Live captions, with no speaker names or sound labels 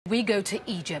We go to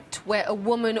Egypt, where a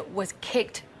woman was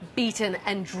kicked, beaten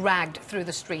and dragged through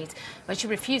the street, but she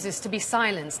refuses to be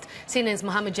silenced. CNN's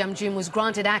Mohammed Jamjoom was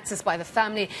granted access by the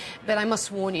family, but I must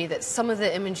warn you that some of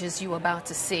the images you are about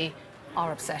to see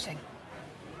are upsetting.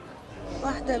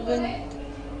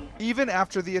 Even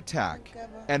after the attack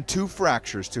and 2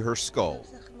 fractures to her skull,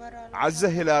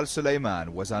 Azza Hilal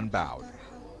Suleiman was unbowed,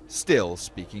 still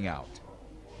speaking out.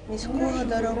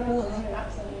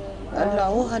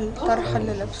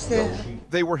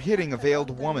 They were hitting a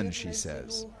veiled woman, she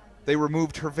says. They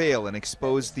removed her veil and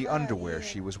exposed the underwear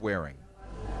she was wearing.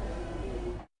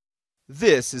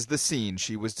 This is the scene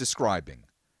she was describing.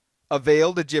 A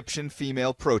veiled Egyptian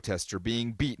female protester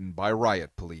being beaten by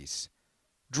riot police,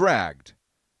 dragged,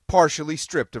 partially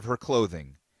stripped of her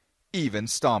clothing, even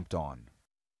stomped on.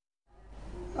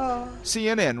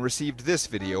 CNN received this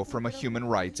video from a human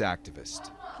rights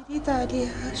activist.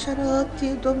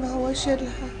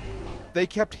 They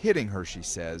kept hitting her, she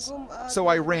says, so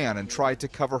I ran and tried to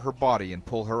cover her body and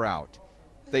pull her out.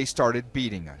 They started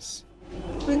beating us.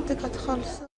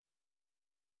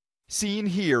 Seen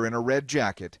here in a red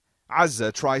jacket,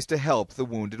 Azza tries to help the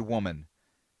wounded woman.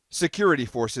 Security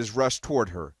forces rush toward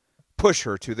her, push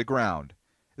her to the ground,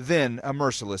 then a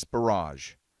merciless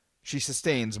barrage. She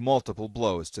sustains multiple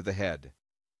blows to the head.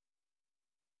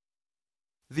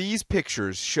 These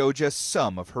pictures show just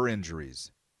some of her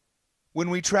injuries. When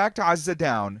we tracked Azza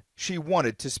down, she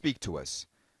wanted to speak to us.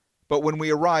 But when we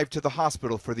arrived to the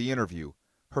hospital for the interview,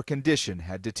 her condition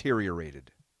had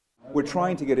deteriorated. We're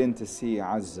trying to get in to see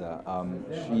Azza.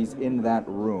 She's in that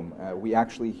room. We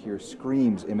actually hear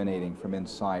screams emanating from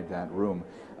inside that room.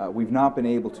 We've not been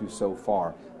able to so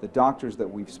far. The doctors that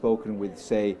we've spoken with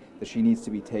say that she needs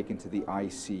to be taken to the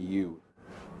ICU.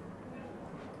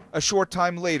 A short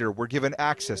time later, we're given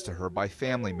access to her by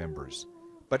family members.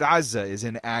 But Azza is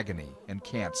in agony and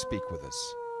can't speak with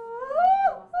us.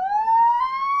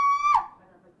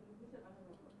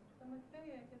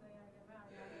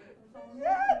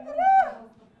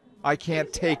 I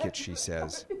can't take it, she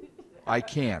says. I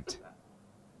can't.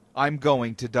 I'm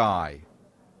going to die.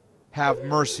 Have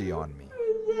mercy on me.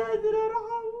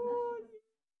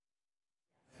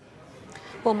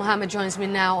 Well, Mohammed joins me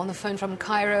now on the phone from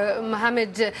Cairo.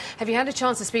 Mohammed, have you had a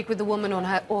chance to speak with the woman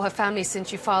or her family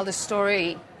since you filed this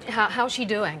story? How's she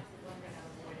doing?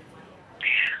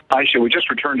 Aisha, we just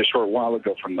returned a short while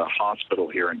ago from the hospital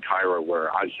here in Cairo where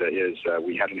Azza is.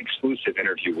 We had an exclusive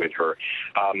interview with her.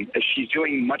 She's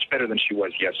doing much better than she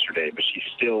was yesterday, but she's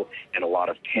still in a lot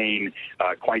of pain,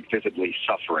 quite visibly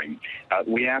suffering.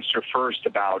 We asked her first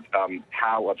about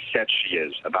how upset she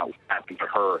is about what happened to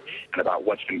her and about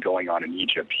what's been going on in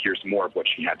Egypt. Here's more of what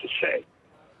she had to say.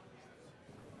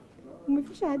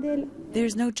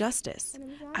 There's no justice.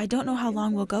 I don't know how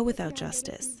long we'll go without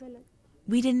justice.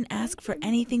 We didn't ask for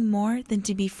anything more than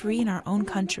to be free in our own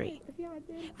country.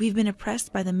 We've been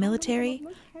oppressed by the military,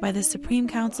 by the Supreme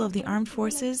Council of the Armed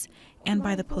Forces, and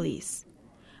by the police.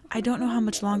 I don't know how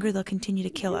much longer they'll continue to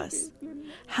kill us.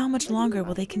 How much longer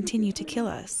will they continue to kill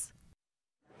us?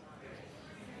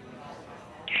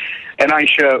 And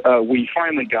Aisha, we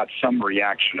finally got some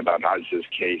reaction about Azza's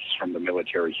case from the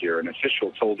military here. An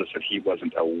official told us that he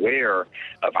wasn't aware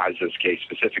of Azza's case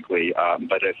specifically,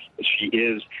 but if she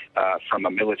is from a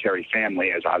military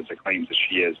family, as Azza claims that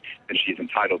she is, then she's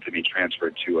entitled to be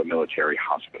transferred to a military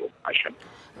hospital. Aisha.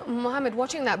 Mohammed,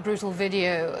 watching that brutal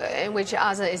video in which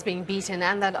Azza is being beaten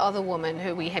and that other woman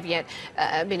who we have yet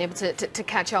been able to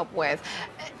catch up with,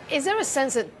 is there a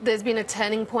sense that there's been a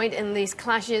turning point in these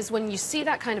clashes when you see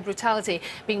that kind of brutality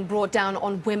being brought down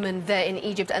on women there in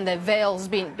Egypt and their veils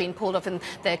being pulled off and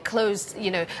their clothes,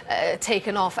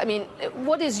 taken off? I mean,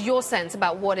 what is your sense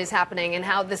about what is happening and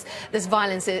how this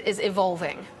violence is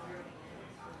evolving?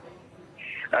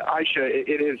 Aisha,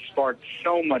 it has sparked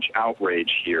so much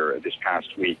outrage here this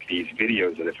past week. These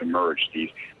videos that have emerged, these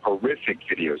horrific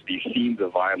videos, these scenes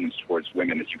of violence towards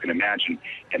women, as you can imagine,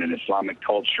 in an Islamic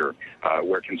culture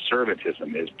where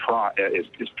conservatism is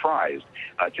prized.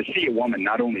 To see a woman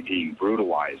not only being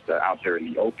brutalized out there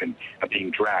in the open,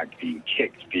 being dragged, being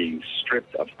kicked, being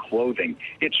stripped of clothing,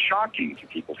 it's shocking to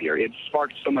people here. It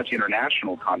sparked so much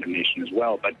international condemnation as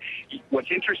well. But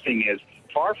what's interesting is,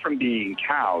 far from being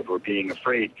cowed or being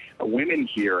afraid, women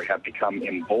here have become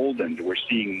emboldened. We're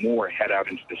seeing more head out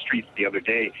into the streets. The other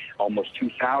day, almost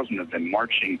 2,000 of them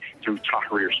marching through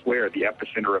Tahrir Square, the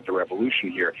epicenter of the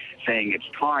revolution here, saying it's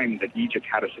time that Egypt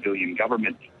had a civilian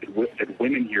government, that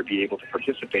women here be able to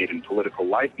participate in political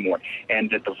life more,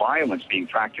 and that the violence being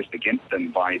practiced against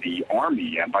them by the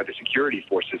army and by the security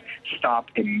forces stop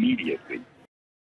immediately.